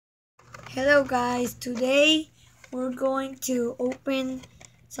Hello guys, today we're going to open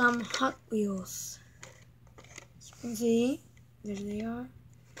some Hot Wheels. As you can see, there they are.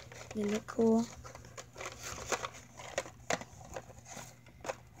 They look cool.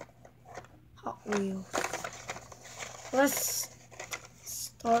 Hot Wheels. Let's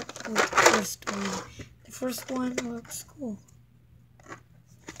start with the first one. The first one looks cool.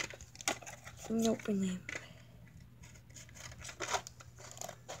 Let me open them.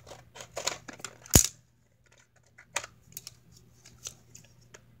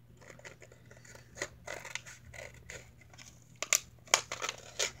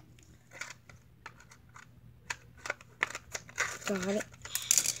 Got it.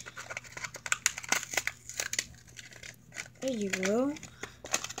 There you go.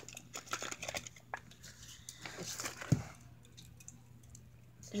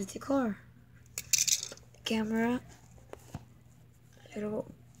 There's the car. The camera. A little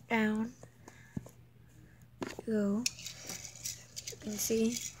down. Go. You can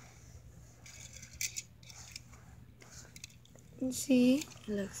see. You can see.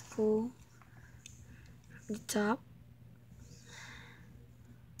 It looks cool. From the top.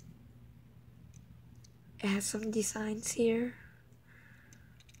 It has some designs here.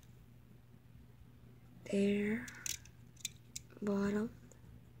 There. Bottom.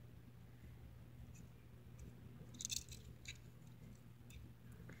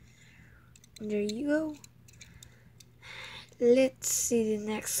 There you go. Let's see the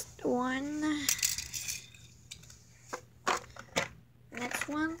next one. Next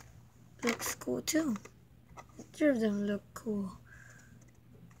one looks cool too. Three of them look cool.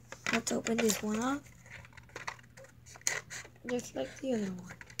 Let's open this one up. Just like the other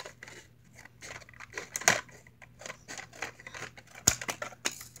one.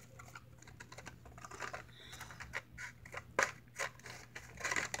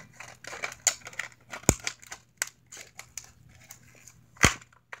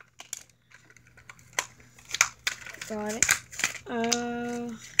 Got it.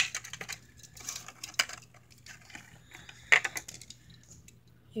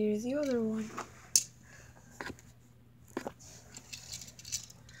 Here's the other one.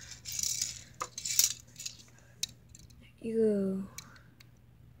 You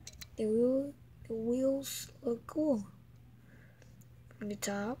go. The wheels look cool. From the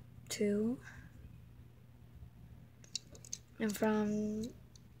top too. And from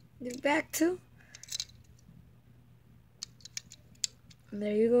the back too. And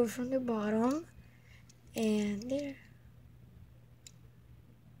there you go from the bottom. And there.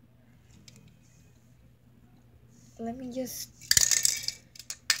 Let me just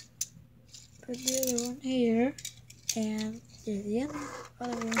put the other one here. And here's the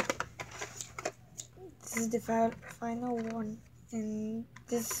other one. This is the final one. And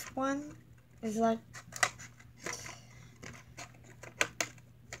this one is like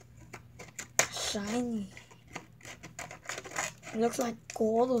shiny. It looks like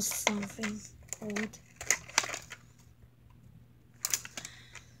gold or something. Gold.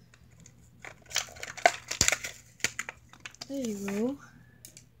 There you go.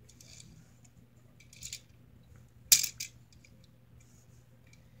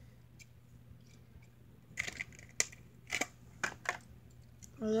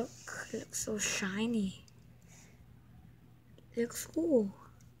 Look, it looks so shiny. It looks cool.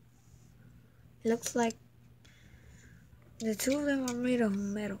 It looks like the two of them are made of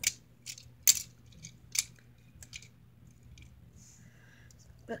metal.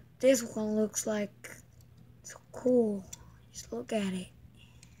 But this one looks like so cool. Just look at it.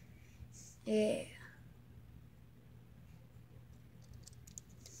 Yeah.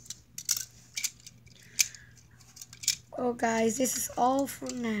 Well guys, this is all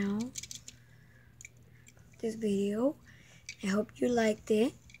for now. This video. I hope you liked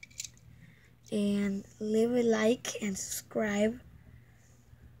it. And leave a like and subscribe.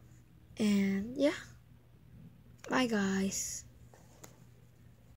 And yeah. Bye guys.